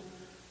the temple.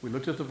 We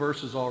looked at the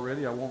verses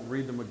already. I won't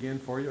read them again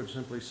for you. I'll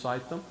simply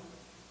cite them.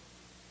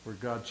 Where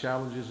God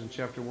challenges in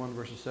chapter 1,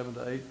 verses 7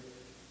 to 8.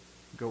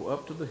 Go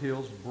up to the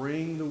hills,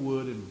 bring the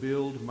wood, and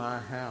build my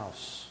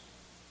house,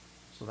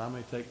 so that I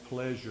may take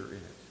pleasure in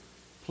it.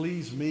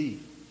 Please me.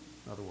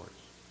 in other words.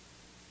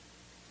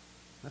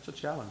 That's a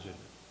challenge, isn't it?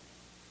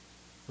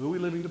 Who are we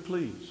living to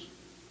please?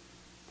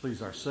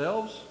 Please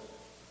ourselves?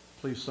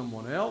 Please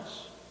someone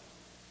else?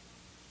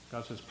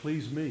 God says,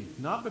 please me.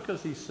 Not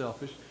because he's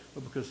selfish,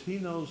 but because he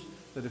knows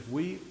that if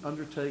we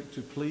undertake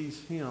to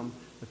please him,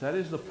 that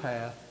is the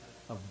path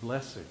of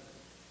blessing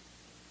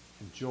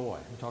and joy.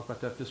 We talked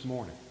about that this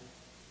morning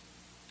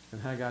in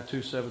Haggai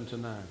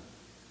 2:7-9.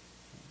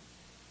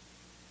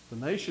 The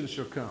nations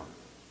shall come.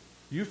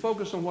 You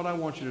focus on what I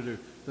want you to do.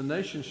 The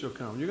nations shall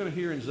come. You're going to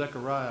hear in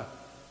Zephaniah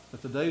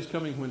that the day is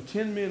coming when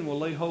 10 men will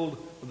lay hold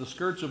of the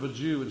skirts of a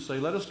Jew and say,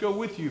 let us go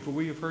with you, for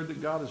we have heard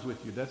that God is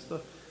with you. That's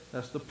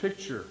the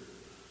picture.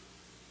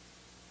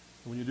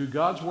 When you do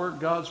God's work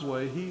God's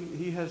way,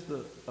 he has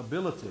the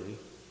ability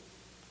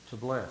to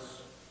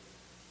bless.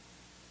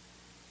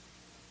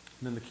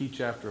 And then the key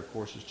chapter, of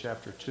course, is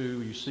chapter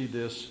 2. You see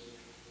this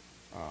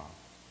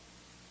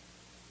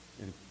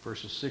in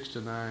verses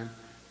 6-9.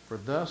 For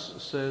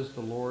thus says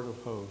the Lord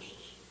of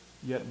hosts,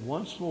 yet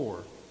once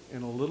more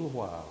in a little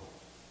while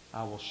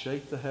I will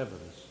shake the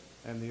heavens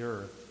and the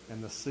earth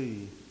and the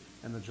sea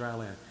and the dry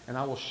land. And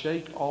I will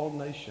shake all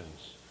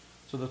nations,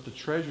 so that the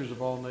treasures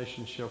of all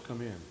nations shall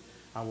come in.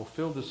 I will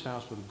fill this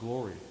house with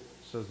glory,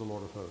 says the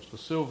Lord of hosts. The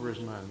silver is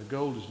mine, the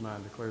gold is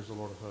mine, declares the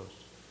Lord of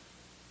hosts.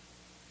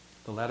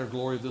 The latter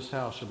glory of this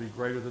house shall be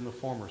greater than the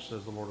former,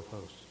 says the Lord of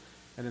hosts.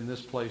 And in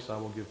this place I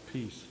will give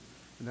peace.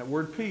 And that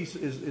word peace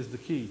is the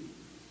key,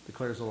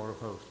 declares the Lord of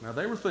hosts. Now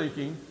they were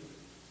thinking,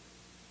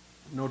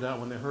 no doubt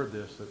when they heard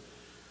this, that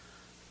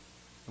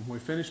when we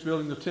finished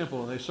building the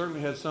temple, and they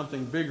certainly had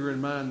something bigger in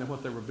mind than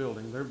what they were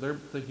building. Their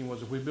thinking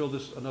was, if we build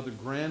this another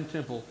grand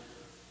temple,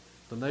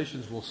 the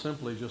nations will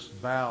simply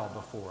just bow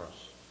before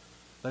us.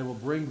 They will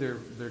bring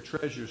their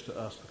treasures to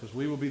us because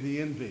we will be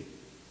the envy.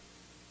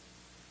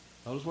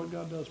 Notice what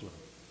God does with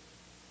them.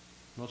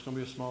 No, it's going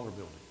to be a smaller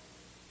building.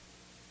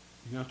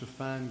 You're going to have to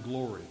find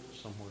glory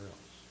somewhere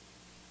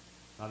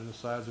else, not in the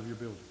size of your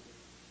building.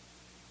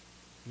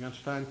 You're going to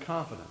have to find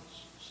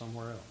confidence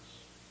somewhere else,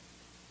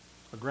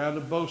 a ground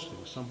of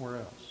boasting somewhere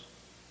else.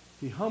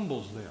 He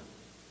humbles them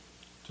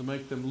to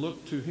make them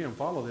look to him.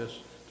 Follow this,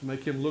 to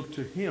make him look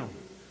to him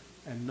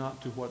and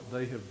not to what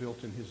they have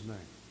built in his name.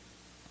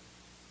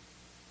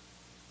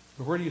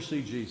 But where do you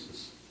see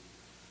Jesus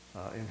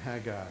in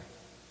Haggai?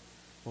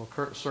 Well,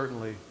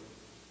 certainly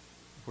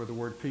where the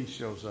word peace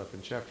shows up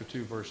in chapter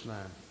 2, verse 9.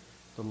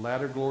 The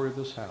latter glory of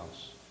this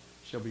house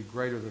shall be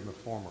greater than the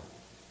former,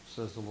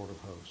 says the Lord of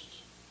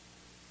hosts.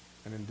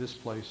 And in this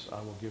place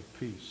I will give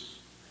peace.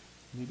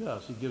 And he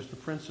does. He gives the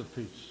Prince of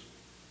Peace.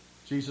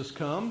 Jesus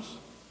comes,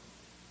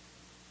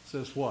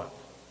 says what?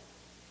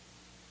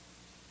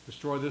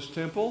 Destroy this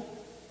temple,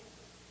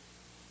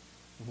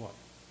 and what?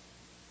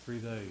 3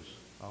 days,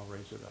 I'll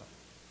raise it up.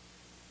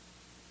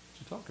 What's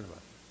he talking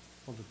about?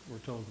 Well, we're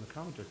told in the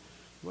commentary,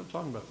 he wasn't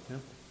talking about the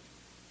temple.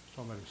 He's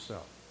talking about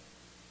himself,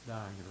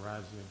 dying and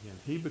rising again.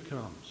 He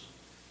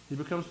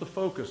becomes the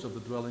focus of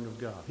the dwelling of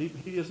God.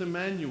 He is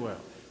Emmanuel.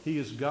 He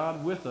is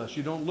God with us.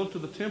 You don't look to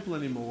the temple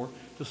anymore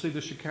to see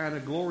the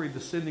Shekinah glory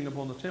descending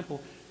upon the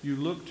temple. You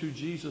look to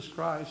Jesus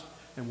Christ.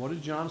 And what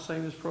did John say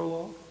in his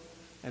prologue?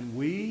 And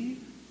we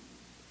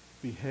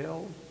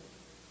beheld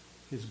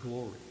his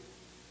glory.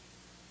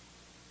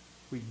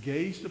 We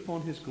gazed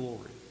upon his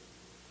glory.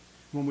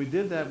 When we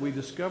did that, we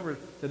discovered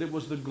that it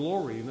was the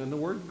glory. And the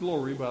word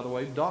glory, by the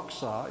way,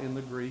 doxa in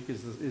the Greek,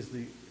 is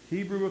the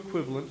Hebrew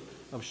equivalent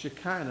of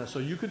Shekinah. So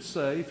you could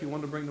say, if you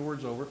wanted to bring the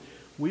words over,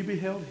 we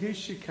beheld his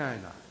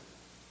Shekinah.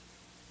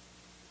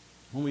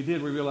 When we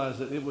did, we realized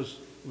that it was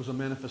a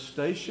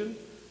manifestation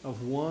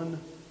of one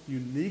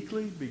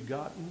uniquely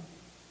begotten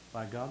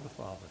by God the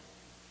Father.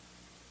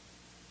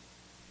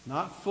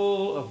 Not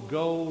full of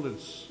gold and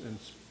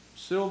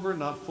silver,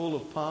 not full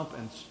of pomp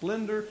and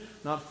splendor,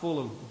 not full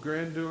of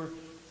grandeur,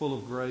 full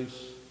of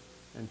grace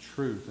and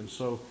truth. And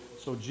so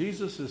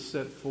Jesus is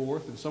set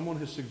forth, and someone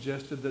has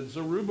suggested that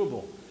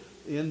Zerubbabel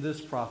in this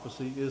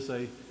prophecy is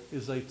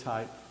a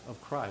type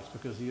of Christ,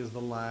 because he is the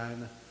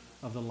line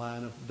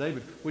of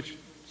David, which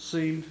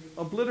seemed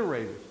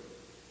obliterated.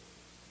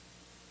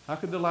 How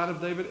could the line of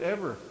David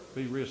ever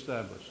be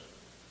reestablished?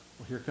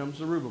 Well, here comes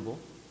Zerubbabel,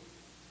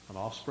 an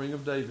offspring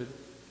of David,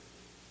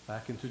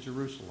 back into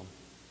Jerusalem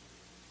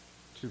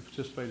to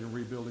participate in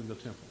rebuilding the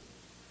temple.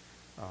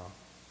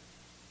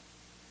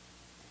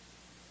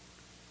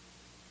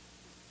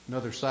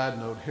 Another side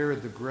note,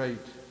 Herod the Great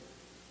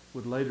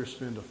would later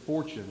spend a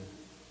fortune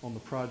on the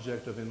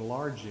project of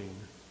enlarging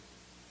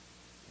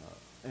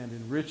and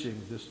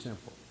enriching this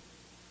temple.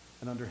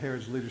 And under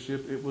Herod's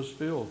leadership, it was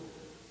filled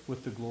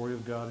with the glory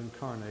of God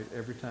incarnate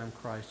every time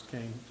Christ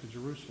came to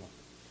Jerusalem,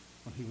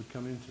 when he would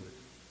come into it,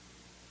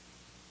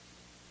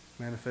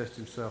 manifest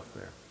himself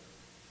there.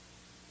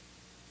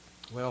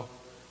 Well,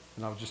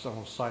 and I was just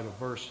going to cite a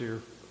verse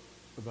here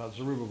about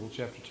Zerubbabel,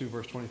 chapter 2,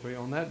 verse 23.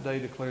 On that day,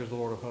 declares the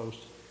Lord of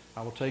hosts,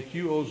 I will take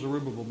you, O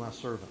Zerubbabel, my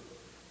servant,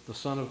 the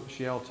son of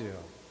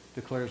Shealtiel,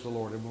 declares the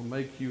Lord, and will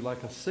make you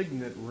like a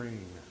signet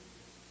ring,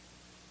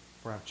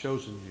 for I have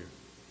chosen you.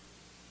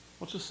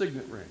 What's a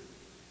signet ring?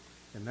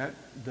 In that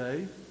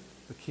day,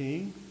 The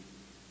king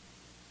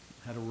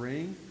had a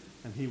ring,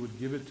 and he would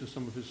give it to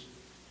some of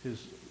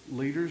his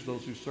leaders,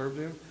 those who served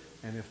him.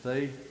 And if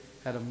they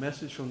had a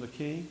message from the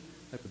king,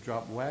 they would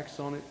drop wax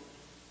on it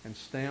and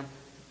stamp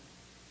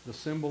the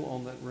symbol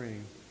on that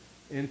ring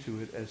into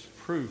it as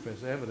proof,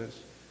 as evidence.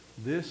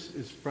 This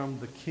is from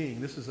the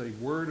king. This is a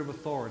word of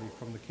authority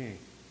from the king.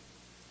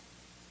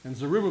 And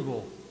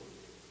Zerubbabel,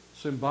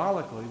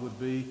 symbolically, would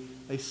be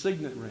a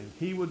signet ring.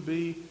 He would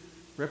be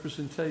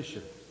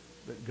representation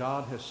that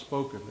God has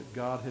spoken, that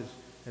God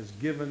has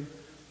given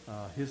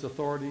his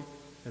authority,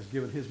 has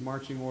given his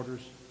marching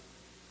orders,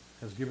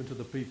 has given to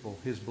the people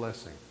his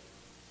blessing.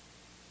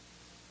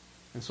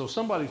 And so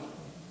somebody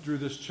drew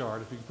this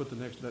chart, if you can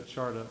put that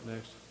chart up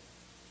next.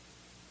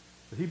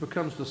 That he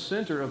becomes the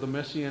center of the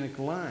messianic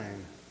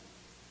line.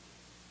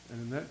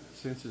 And in that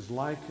sense is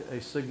like a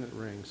signet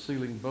ring,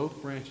 sealing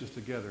both branches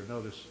together.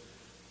 Notice,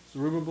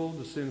 Zerubbabel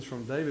descends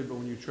from David, but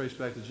when you trace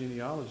back the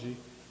genealogy,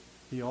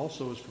 he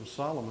also is from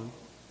Solomon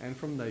and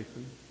from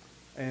Nathan,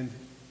 and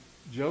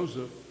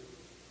Joseph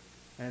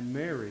and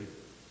Mary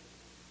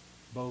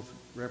both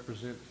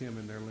represent him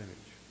in their lineage.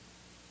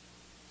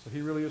 So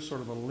he really is sort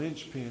of a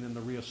linchpin in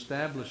the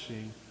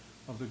reestablishing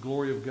of the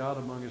glory of God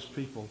among his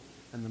people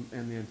and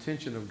the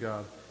intention of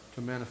God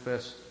to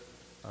manifest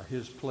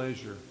his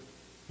pleasure,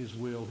 his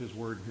will, his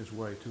word, and his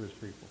way to his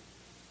people.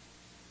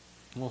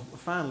 Well,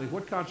 finally,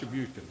 what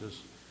contribution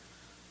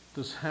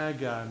does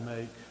Haggai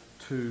make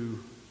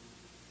to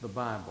the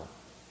Bible?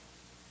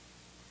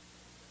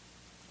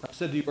 I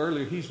said to you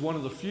earlier, he's one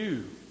of the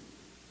few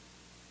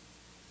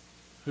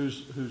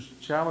whose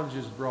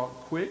challenges brought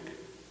quick,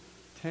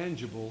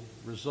 tangible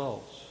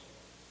results.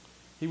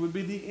 He would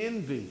be the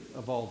envy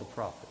of all the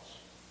prophets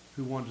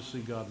who wanted to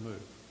see God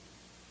move.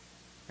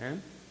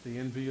 And the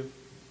envy of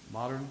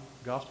modern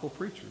gospel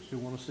preachers who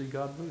want to see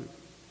God move.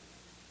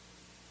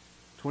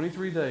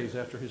 23 days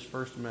after his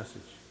first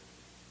message,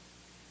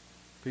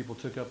 people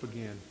took up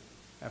again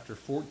after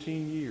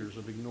 14 years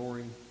of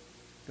ignoring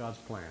God's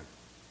plan.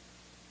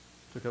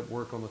 Took up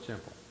work on the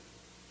temple.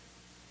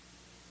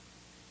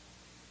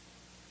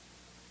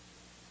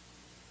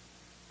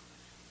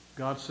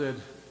 God said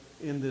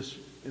in this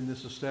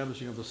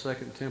establishing of the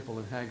second temple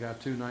in Haggai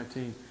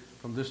 2:19,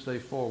 from this day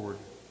forward,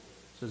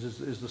 it says,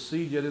 is the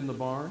seed yet in the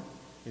barn?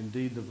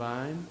 Indeed, the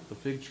vine, the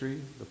fig tree,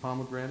 the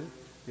pomegranate,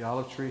 the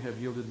olive tree have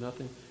yielded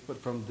nothing. But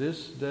from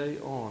this day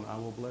on, I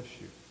will bless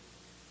you.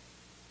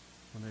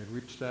 When they had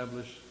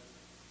reestablished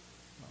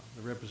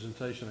the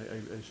representation,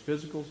 a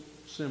physical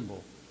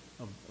symbol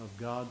of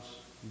God's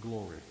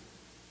glory.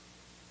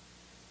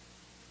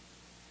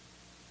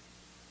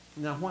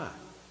 Now, why?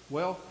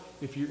 Well,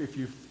 if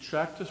you've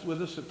tracked this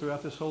with us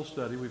throughout this whole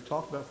study, we've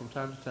talked about from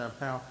time to time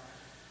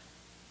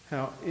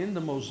how in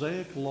the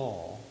Mosaic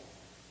law,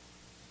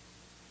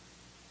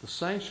 the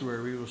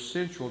sanctuary was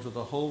central to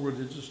the whole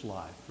religious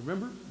life.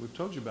 Remember? We've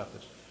told you about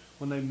this.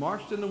 When they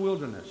marched in the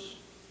wilderness,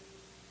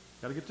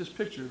 got to get this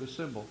picture, this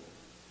symbol,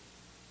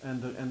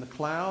 and the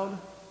cloud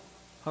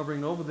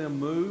hovering over them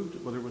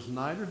moved, whether it was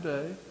night or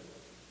day.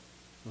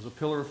 It was a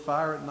pillar of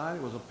fire at night.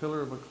 It was a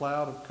pillar of a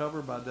cloud of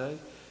cover by day.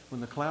 When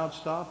the cloud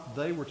stopped,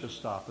 they were to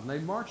stop. And they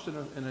marched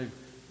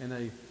in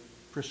a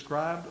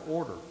prescribed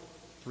order.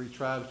 3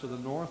 tribes to the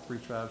north, 3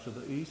 tribes to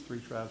the east, 3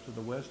 tribes to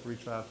the west, 3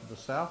 tribes to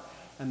the south.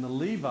 And the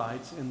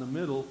Levites in the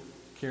middle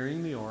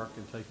carrying the ark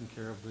and taking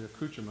care of the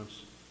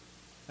accoutrements.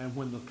 And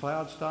when the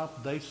cloud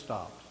stopped, they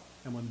stopped.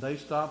 And when they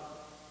stopped,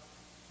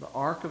 the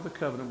Ark of the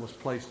Covenant was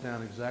placed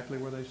down exactly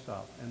where they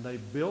stopped. And they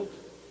built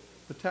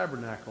the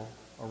tabernacle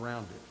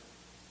around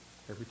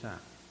it every time.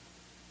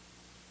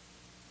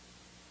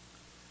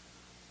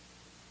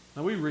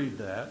 Now we read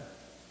that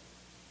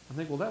and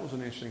think, well, that was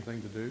an interesting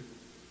thing to do.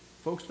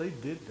 Folks, they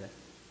did that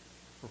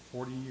for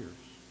 40 years.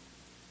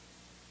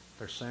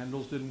 Their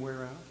sandals didn't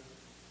wear out.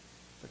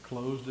 Their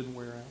clothes didn't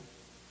wear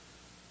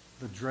out.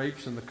 The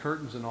drapes and the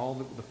curtains and all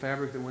the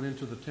fabric that went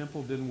into the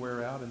temple didn't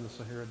wear out in the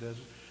Sahara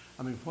Desert.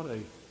 I mean, what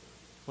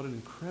an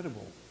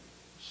incredible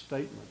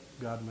statement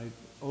God made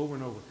over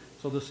and over.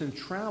 So the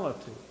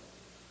centrality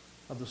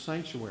of the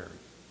sanctuary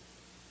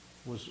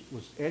was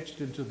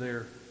etched into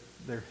their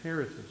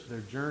heritage,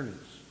 their journeys.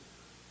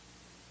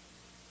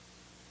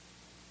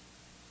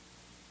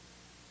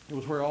 It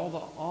was where all the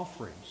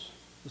offerings,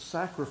 the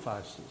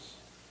sacrifices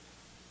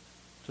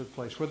took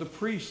place, where the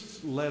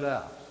priests led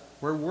out,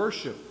 where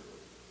worship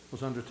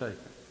was undertaken.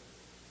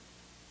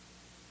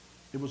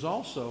 It was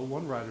also,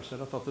 one writer said,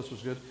 I thought this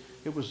was good,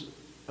 it was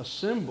a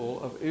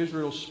symbol of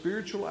Israel's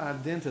spiritual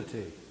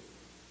identity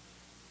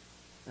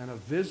and a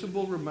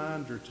visible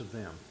reminder to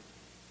them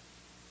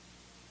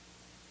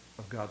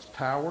of God's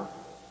power,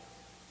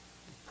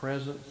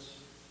 presence,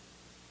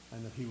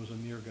 and that he was a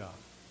near God.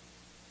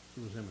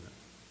 He was imminent.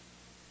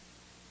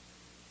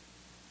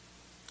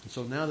 And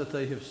so now that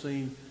they have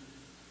seen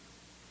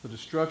the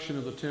destruction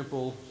of the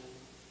temple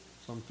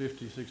some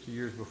 50, 60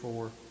 years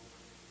before,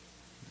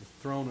 the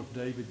throne of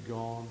David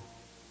gone,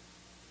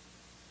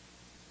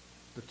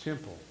 the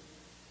temple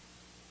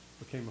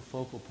became a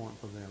focal point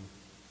for them,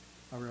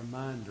 a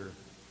reminder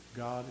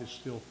God is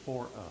still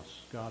for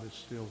us. God is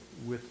still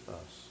with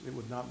us. It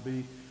would not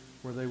be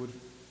where they would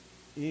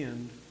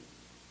end,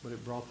 but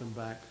it brought them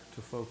back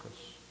to focus.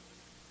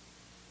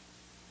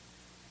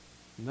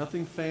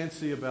 Nothing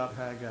fancy about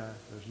Haggai.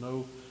 There's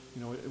no,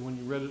 when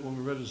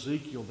we read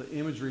Ezekiel, the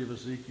imagery of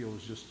Ezekiel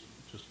is just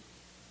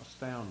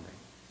astounding.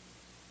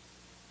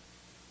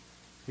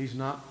 He's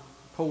not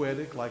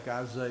poetic like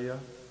Isaiah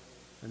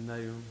and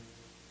Nahum.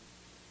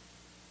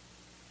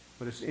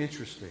 But it's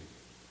interesting.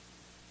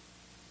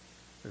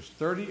 There's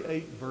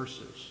 38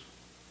 verses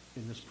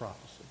in this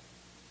prophecy.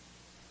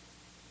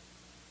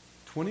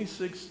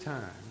 26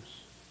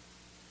 times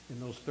in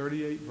those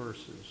 38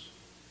 verses,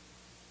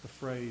 the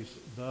phrase,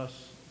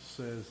 "Thus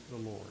says the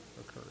Lord,"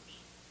 occurs.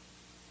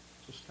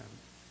 It's astounding.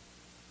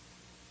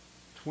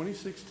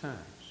 26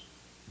 times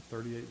in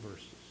 38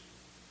 verses.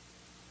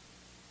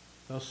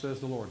 Thus says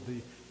the Lord.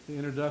 The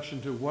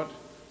introduction to what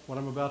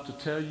I'm about to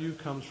tell you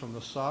comes from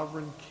the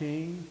sovereign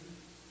King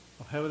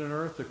of heaven and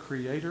earth, the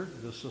Creator,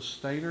 the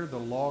Sustainer, the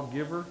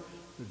Lawgiver,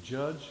 the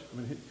Judge. I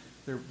mean,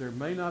 there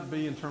may not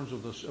be, in terms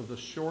of the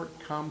short,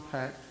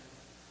 compact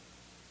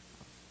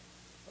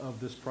of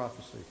this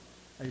prophecy,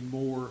 a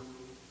more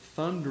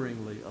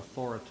thunderingly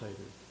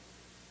authoritative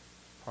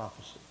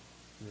prophecy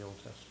in the Old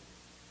Testament.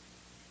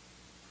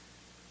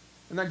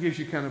 And that gives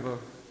you kind of a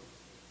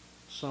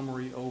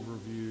summary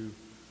overview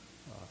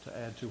to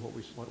add to what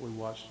we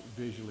watched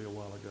visually a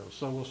while ago.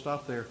 So we'll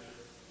stop there.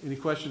 Any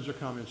questions or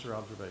comments or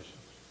observations?